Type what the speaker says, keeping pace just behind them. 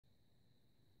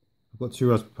got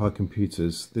two Raspberry Pi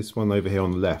computers. This one over here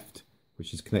on the left,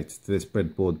 which is connected to this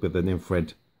breadboard with an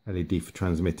infrared LED for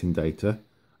transmitting data,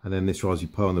 and then this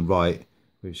Raspberry Pi on the right,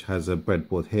 which has a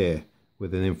breadboard here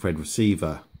with an infrared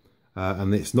receiver.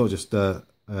 And it's not just a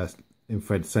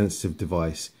infrared sensitive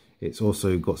device, it's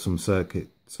also got some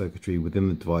circuitry within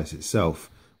the device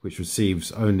itself, which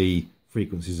receives only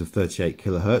frequencies of 38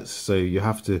 kilohertz. So you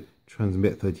have to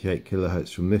transmit 38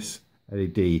 kilohertz from this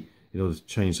LED in order to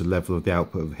change the level of the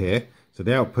output of here. So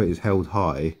the output is held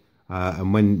high,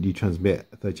 and when you transmit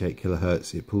 38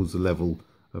 kilohertz, it pulls the level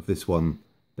of this one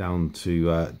down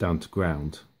to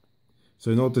ground. So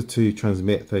in order to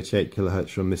transmit 38 kilohertz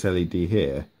from this LED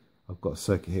here, I've got a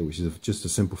circuit here which is just a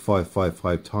simple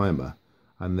 555 timer,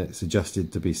 and it's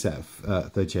adjusted to be set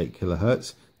at 38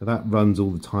 kilohertz. Now that runs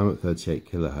all the time at 38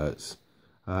 kilohertz.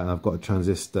 And I've got a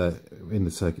transistor in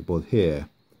the circuit board here,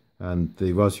 and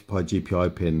the Raspberry Pi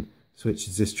GPIO pin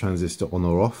switches this transistor on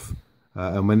or off.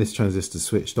 And when this transistor is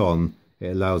switched on, it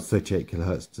allows 38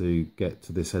 kilohertz to get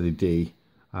to this LED,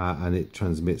 and it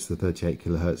transmits the 38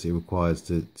 kilohertz it requires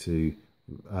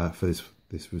for this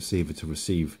receiver to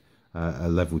receive a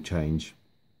level change.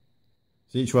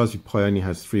 So each Raspberry Pi only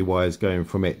has 3 wires going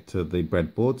from it to the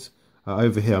breadboards.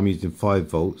 Over here I'm using 5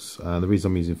 volts. The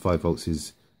reason I'm using 5 volts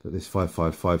is that this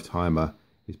 555 timer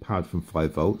is powered from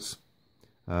 5 volts.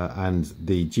 And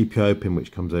the GPIO pin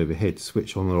which comes over here to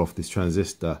switch on or off this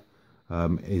transistor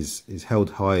is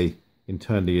held high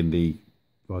internally in the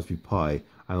Raspberry Pi,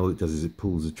 and all it does is it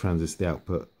pulls the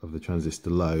output of the transistor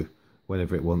low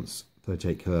whenever it wants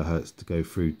 38 kilohertz to go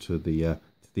through to the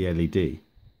LED.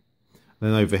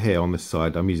 Then over here on this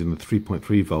side I'm using the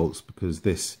 3.3 volts because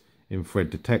this infrared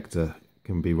detector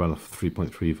can be run off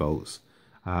 3.3 volts,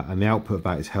 and the output of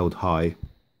that is held high,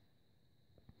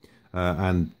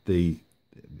 and the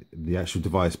actual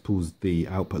device pulls the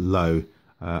output low,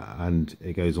 and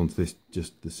it goes onto this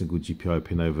just the single GPIO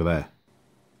pin over there.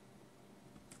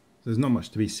 So there's not much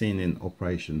to be seen in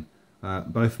operation.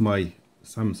 Both my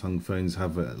Samsung phones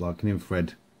have like an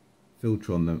infrared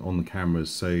filter on the cameras,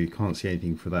 so you can't see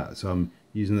anything for that. So I'm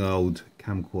using an old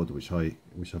camcorder which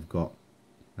I've got,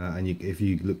 and if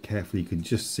you look carefully, you can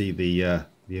just see the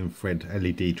infrared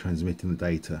LED transmitting the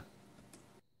data.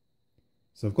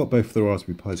 So I've got both of the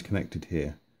Raspberry Pis connected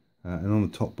here, and on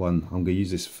the top one I'm going to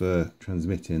use this for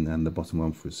transmitting and the bottom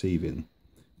one for receiving.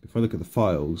 If I look at the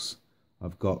files,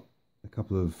 I've got a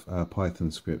couple of Python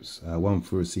scripts, one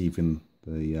for receiving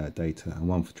the data and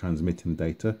one for transmitting the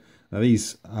data. Now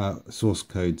these source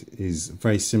code is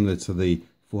very similar to the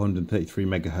 433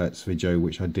 megahertz video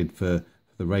which I did for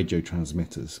the radio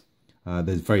transmitters.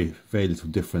 There's very little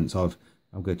difference. I'm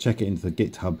going to check it into the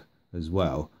GitHub as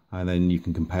well, and then you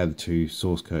can compare the two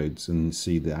source codes and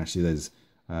see that actually there's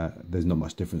not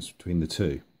much difference between the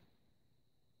two.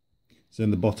 So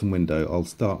in the bottom window I'll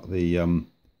start the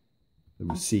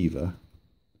receiver,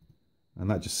 and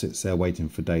that just sits there waiting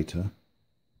for data.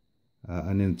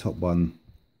 And in the top one,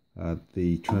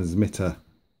 the transmitter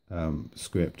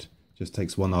script just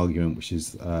takes one argument, which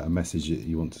is a message that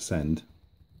you want to send.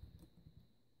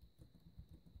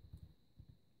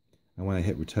 And when I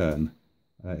hit return,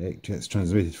 it gets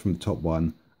transmitted from the top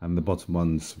one, and the bottom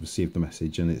ones receive the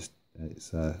message, and it's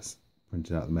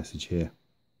printed out the message here.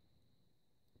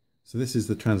 So this is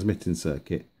the transmitting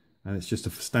circuit, and it's just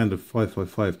a standard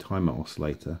 555 timer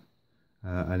oscillator,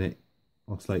 and it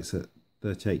oscillates at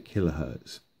 38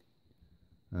 kilohertz.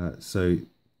 So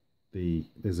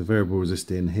there's a variable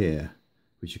resistor in here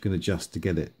which you can adjust to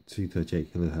get it to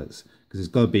 38 kilohertz, because it's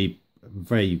got to be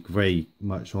very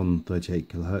much on 38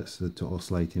 kilohertz to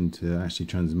oscillate into actually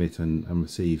transmit and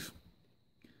receive.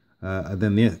 And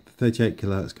then the 38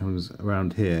 kilohertz comes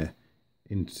around here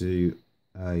into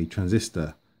a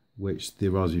transistor which the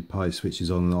Raspberry Pi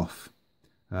switches on and off.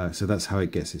 So that's how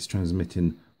it gets its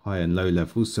transmitting high and low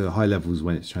levels. So high levels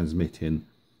when it's transmitting,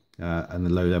 and the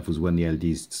low levels when the LED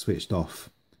is switched off,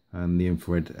 and the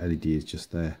infrared LED is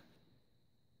just there.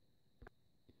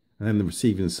 And then the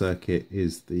receiving circuit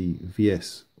is the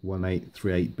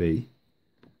VS1838B,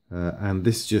 and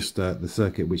this is just the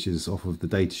circuit which is off of the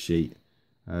datasheet.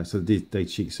 So the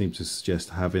datasheet seems to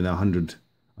suggest having a 100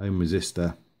 ohm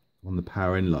resistor on the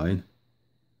power in line,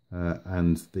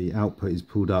 and the output is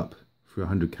pulled up through a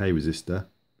 100k resistor,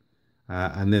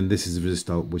 and then this is a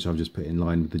resistor which I've just put in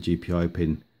line with the GPIO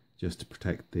pin just to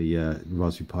protect the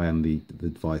Raspberry Pi and the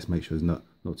device, make sure there's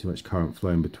not too much current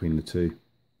flowing between the two.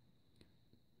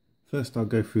 First I'll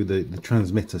go through the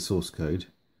transmitter source code.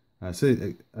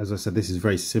 So as I said, this is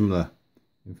very similar.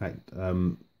 In fact,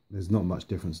 there's not much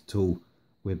difference at all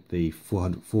with the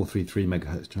 433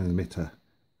 megahertz transmitter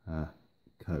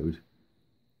code.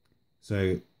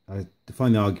 So I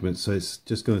define the argument, so it's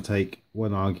just going to take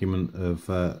one argument of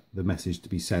the message to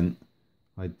be sent.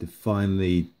 I define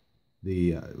the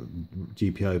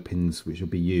GPIO pins which will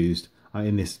be used.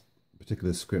 In this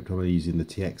particular script, I'm using the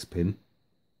TX pin.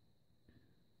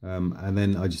 And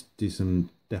then I just do some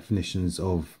definitions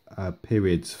of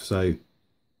periods. So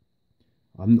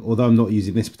although I'm not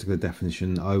using this particular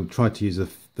definition, I will try to use a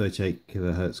 38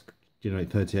 kilohertz, generate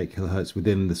 38 kilohertz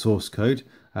within the source code,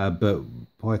 but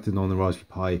Python on the Raspberry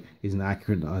Pi isn't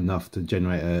accurate enough to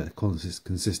generate a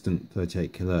consistent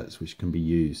 38 kilohertz which can be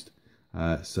used.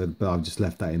 But I've just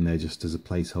left that in there just as a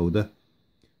placeholder,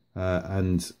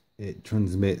 and it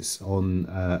transmits on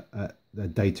a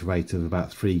data rate of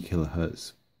about 3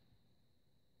 kilohertz.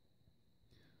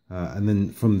 And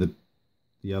then from the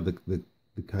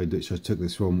code which I took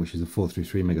this from, which is a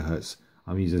 433 megahertz,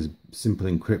 I'm using a simple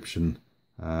encryption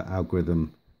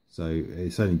algorithm. So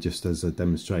it's only just as a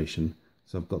demonstration.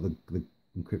 So I've got the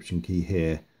encryption key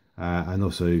here, and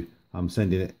also I'm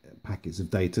sending it packets of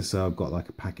data. So I've got like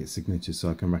a packet signature, so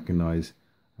I can recognize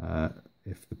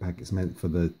if the packet's meant for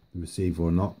the receiver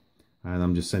or not. And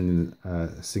I'm just sending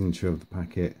a signature of the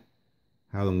packet,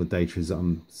 how long the data is that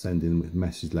I'm sending with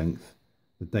message length,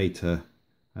 the data,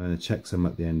 and then a checksum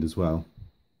at the end as well.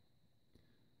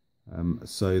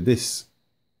 So this,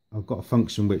 I've got a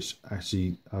function which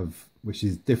actually which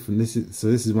is different. This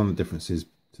is one of the differences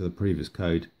to the previous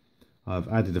code. I've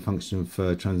added a function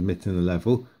for transmitting the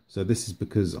level. So this is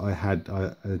because I had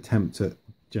an attempt at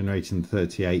generating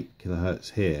 38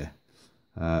 kilohertz here,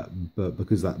 but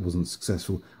because that wasn't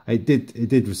successful, it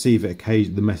did receive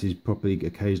the message properly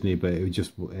occasionally, but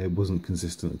it wasn't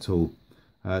consistent at all.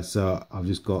 So I've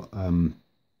just got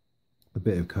a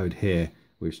bit of code here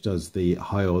which does the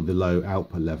high or the low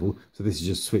output level. So this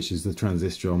just switches the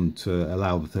transistor on to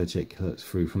allow the 38 kilohertz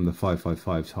through from the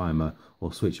 555 timer,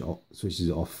 or switches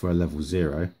it off for a level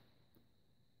 0.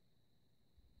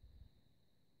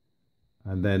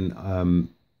 And then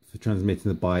for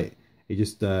transmitting the byte, it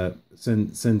just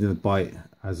sending the byte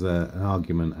as an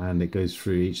argument, and it goes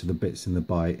through each of the bits in the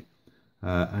byte,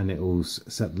 and it will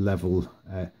set the level.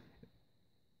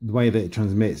 The way that it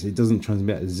transmits, it doesn't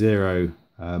transmit a 0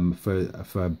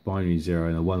 for a binary 0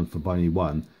 and a 1 for binary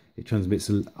 1. It transmits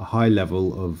a high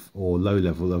level of, or low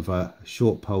level of, a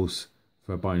short pulse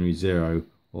for a binary 0,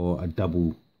 or a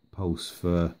double pulse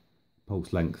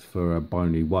length for a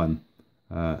binary 1.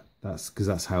 That's because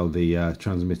that's how the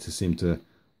transmitters seem to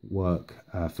work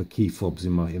for key fobs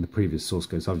in the previous source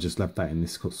code. So I've just left that in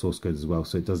this source code as well.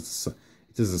 So it does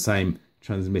the same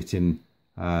transmitting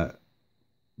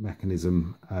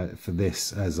mechanism for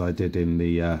this as I did in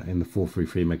the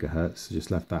 433 megahertz. So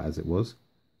just left that as it was.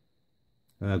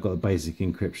 And I've got a basic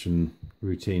encryption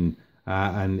routine,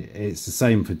 and it's the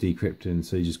same for decrypting.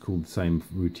 So you just call the same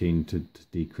routine to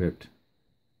decrypt.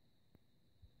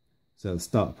 So at the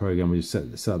start of the program, we just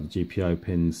set up the GPIO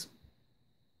pins.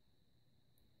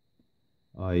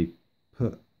 I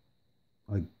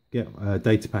get a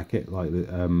data packet, like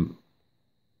an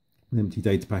empty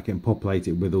data packet, and populate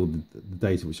it with all the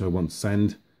data which I want to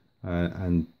send,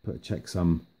 and put a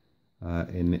checksum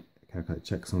in it, calculate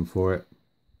checksum for it,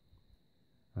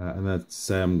 and then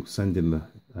say I'm sending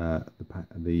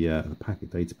the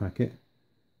packet data packet,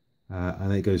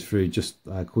 and it goes through just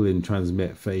calling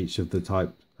transmit for each of the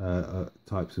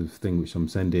types of thing which I'm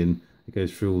sending. It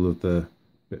goes through all of the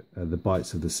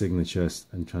bytes of the signature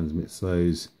and transmits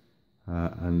those,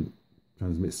 and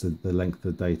transmits the length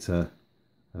of the data,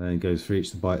 and then it goes through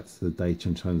each of the bytes of the data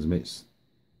and transmits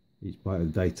each byte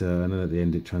of the data, and then at the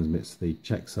end it transmits the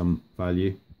checksum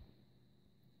value,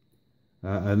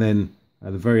 and then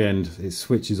at the very end it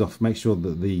switches off. Make sure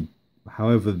that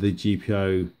however the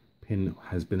GPIO pin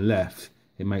has been left,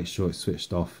 it makes sure it's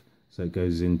switched off. So it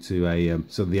goes into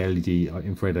so the LED,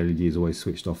 infrared LED, is always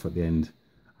switched off at the end,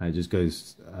 and it just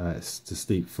goes to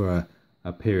sleep for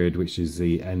a period which is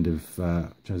the end of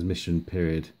transmission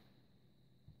period.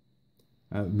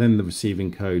 Then the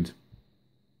receiving code.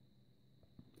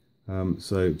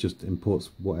 So it just imports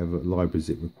whatever libraries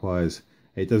it requires.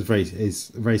 It's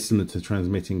very similar to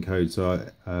transmitting code.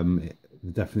 So the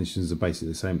definitions are basically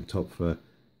the same at the top for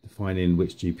defining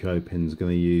which GPIO pin is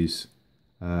going to use.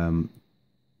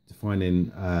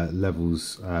 Defining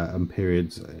levels and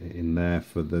periods in there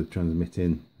for the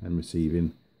transmitting and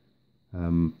receiving.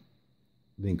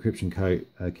 The encryption code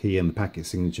key and the packet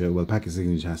signature. Well, the packet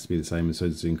signature has to be the same, and so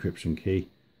does the encryption key.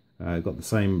 Got the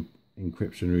same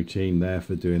encryption routine there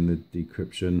for doing the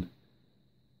decryption.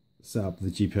 Set up the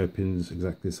GPIO pins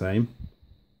exactly the same.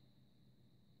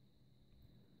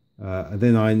 And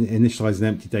then I initialize an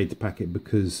empty data packet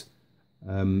because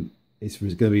it's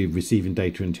going to be receiving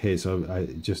data into here, so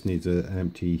it just needs an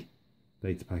empty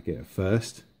data packet at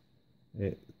first.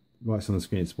 It writes on the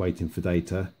screen it's waiting for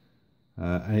data,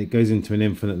 and it goes into an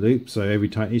infinite loop. So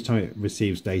each time it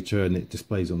receives data and it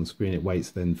displays on the screen, it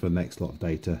waits then for the next lot of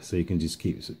data, so you can just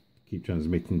keep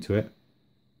transmitting to it.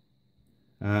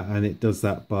 And it does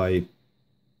that by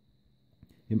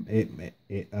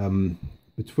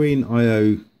between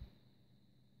IO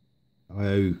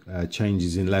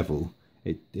changes in level.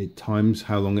 It times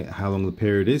how long the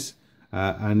period is,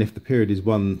 and if the period is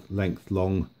one length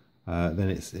long, then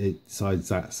it decides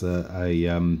that's a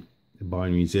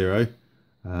binary 0,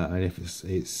 and if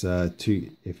it's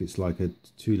like a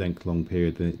 2 length long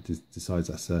period, then it decides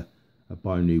that's a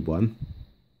binary 1.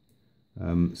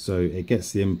 So it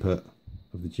gets the input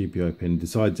of the GPIO pin,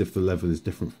 decides if the level is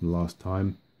different from last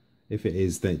time. If it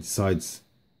is, then it decides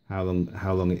how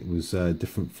long it was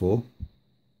different for,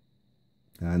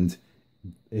 and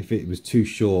if it was too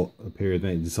short a period,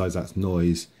 then it decides that's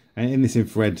noise. And in this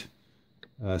infrared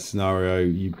scenario,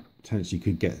 you potentially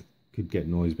could get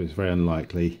noise, but it's very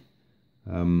unlikely.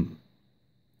 And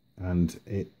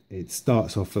it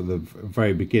starts off at the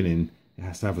very beginning. It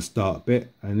has to have a start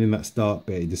bit, and in that start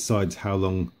bit, it decides how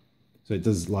long. So it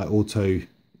does like auto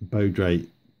baud rate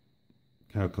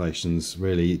calculations.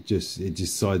 Really, it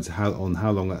decides how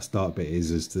long that start bit is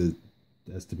as to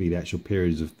be the actual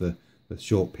periods of the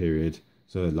short period.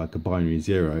 So like a binary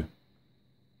 0.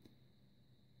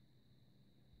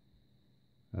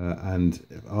 And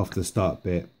after the start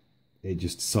bit, it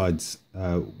just decides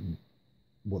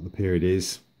what the period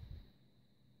is,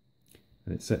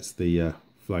 and it sets the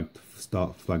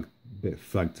start flag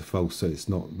to false, so it's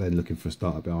not then looking for a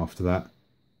start bit after that.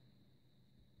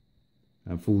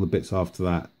 And for all the bits after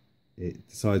that, it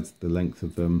decides the length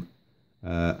of them,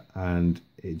 and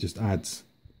it just adds,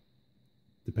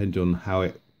 depending on how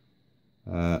it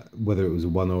whether it was a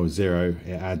 1 or a 0,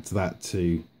 it adds that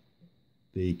to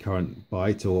the current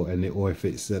byte, or if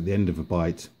it's at the end of a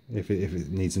byte, if it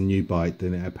needs a new byte,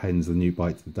 then it appends the new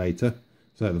byte to the data.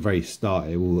 So at the very start,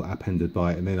 it will append a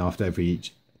byte, and then after every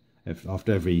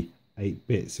 8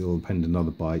 bits, it will append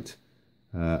another byte,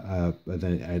 and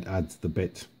then it adds the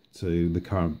bit to the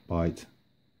current byte.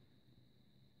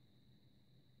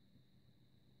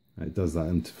 And it does that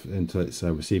until it's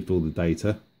received all the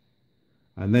data.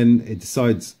 And then it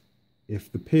decides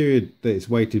if the period that it's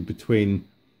waited between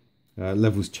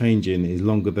levels changing is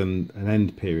longer than an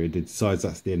end period, it decides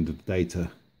that's the end of the data.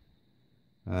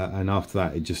 And after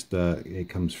that, it just it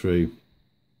comes through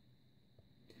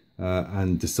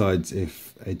and decides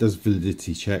if it does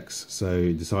validity checks. So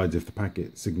it decides if the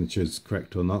packet signature is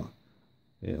correct or not.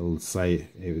 It'll say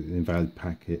it was an invalid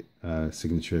packet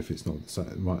signature if it's not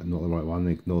the right one.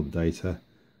 Ignore the data.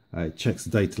 It checks the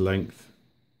data length.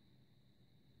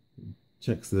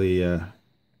 Checks the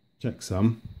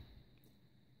checksum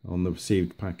on the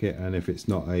received packet, and if it's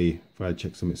not a valid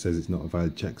checksum, it says it's not a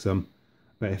valid checksum.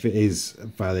 But if it is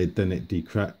valid, then it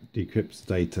decrypts the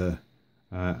data,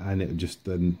 and it just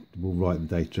then will write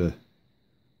the data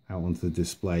out onto the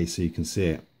display so you can see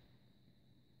it.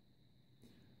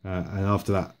 And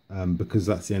after that, because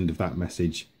that's the end of that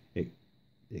message,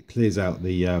 it clears out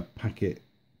the packet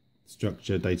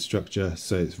structure, data structure,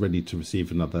 so it's ready to receive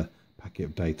another packet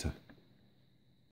of data.